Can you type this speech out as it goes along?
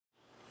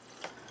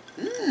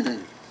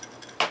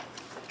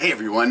Hey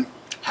everyone,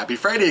 happy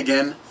Friday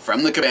again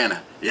from the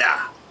Cabana.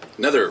 Yeah,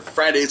 another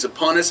Friday's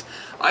upon us.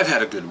 I've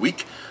had a good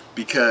week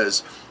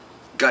because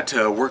got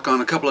to work on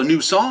a couple of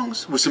new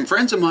songs with some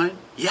friends of mine.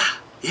 Yeah,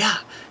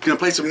 gonna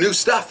play some new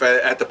stuff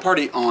at the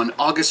party on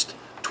August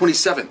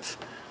 27th.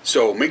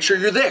 So make sure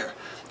you're there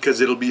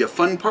because it'll be a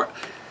fun part.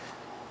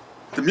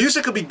 The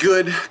music will be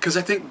good because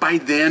I think by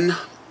then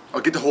I'll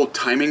get the whole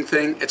timing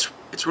thing. It's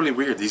really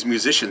weird. These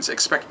musicians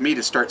expect me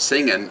to start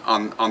singing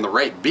on the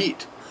right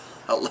beat.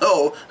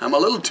 Hello, I'm a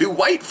little too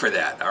white for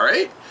that, all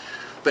right?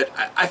 But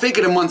I think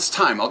in a month's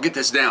time I'll get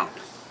this down.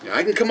 Yeah,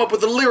 I can come up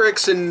with the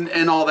lyrics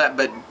and all that,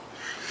 but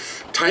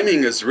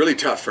timing is really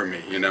tough for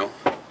me, you know?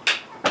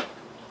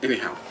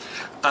 Anyhow,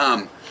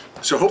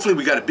 so hopefully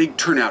we got a big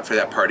turnout for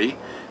that party,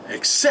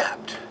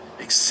 except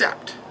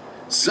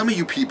some of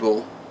you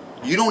people,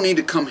 you don't need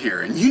to come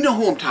here, and you know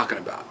who I'm talking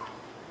about.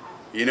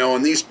 You know,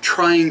 in these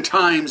trying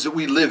times that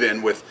we live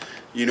in with,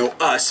 you know,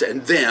 us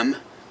and them,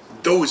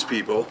 those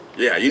people,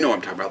 yeah, you know what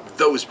I'm talking about,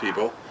 those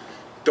people,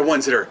 the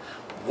ones that are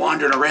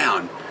wandering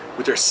around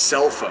with their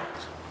cell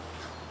phones,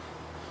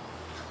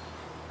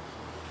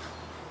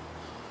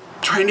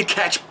 trying to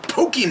catch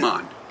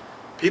Pokemon.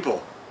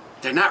 People,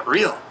 they're not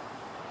real.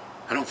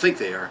 I don't think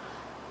they are.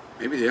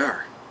 Maybe they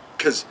are.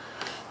 Because,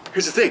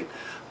 here's the thing,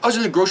 I was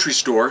in the grocery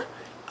store,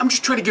 I'm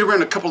just trying to get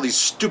around a couple of these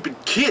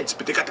stupid kids,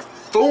 but they got their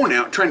phone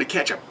out trying to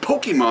catch a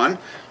Pokemon.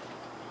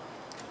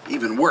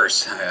 Even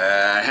worse,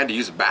 I had to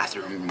use the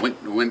bathroom,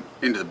 went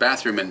into the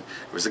bathroom, and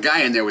there was a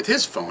guy in there with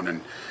his phone, and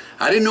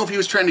I didn't know if he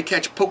was trying to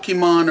catch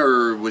Pokemon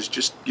or was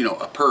just, you know,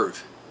 a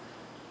perv.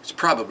 It's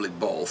probably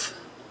both.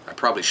 I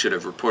probably should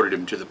have reported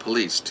him to the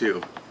police,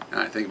 too.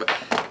 I think, but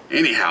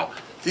anyhow,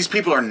 these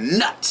people are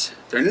nuts.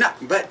 They're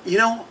nuts. But, you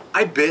know,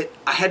 I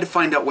had to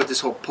find out what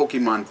this whole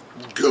Pokemon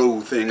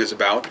Go thing is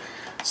about.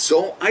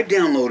 So I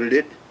downloaded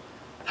it,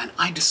 and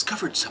I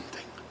discovered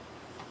something.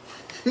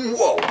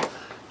 Whoa!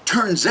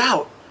 Turns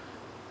out,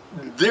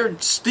 they're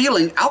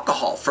stealing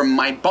alcohol from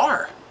my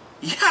bar.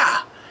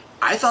 Yeah,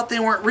 I thought they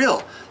weren't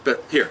real.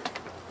 But here,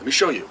 let me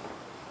show you.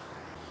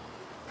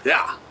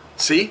 Yeah,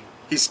 see?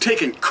 He's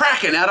taking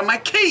Kraken out of my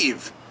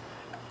cave.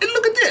 And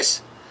look at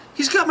this.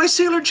 He's got my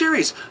Sailor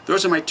Jerry's.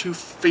 Those are my two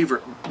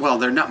favorite, well,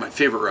 they're not my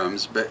favorite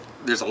rums, but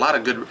there's a lot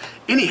of good,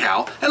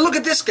 anyhow. And look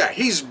at this guy.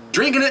 He's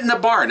drinking it in the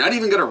bar, not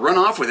even gonna run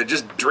off with it,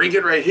 just drink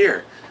it right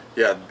here.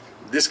 Yeah,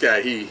 this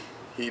guy, he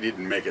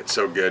didn't make it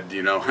so good,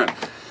 you know.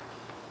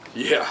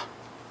 Yeah,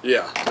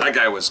 that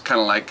guy was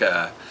kind of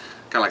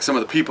like some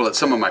of the people at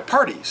some of my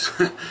parties.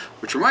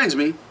 Which reminds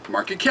me,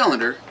 mark your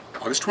calendar,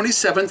 August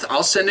 27th,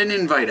 I'll send an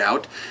invite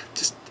out.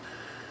 Just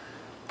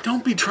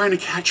don't be trying to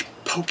catch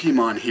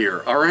Pokemon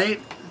here, all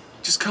right?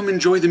 Just come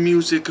enjoy the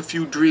music, a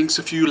few drinks,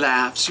 a few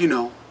laughs, you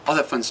know, all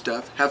that fun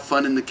stuff. Have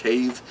fun in the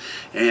cave.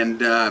 And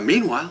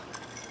meanwhile,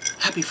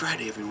 happy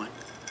Friday, everyone.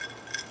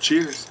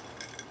 Cheers.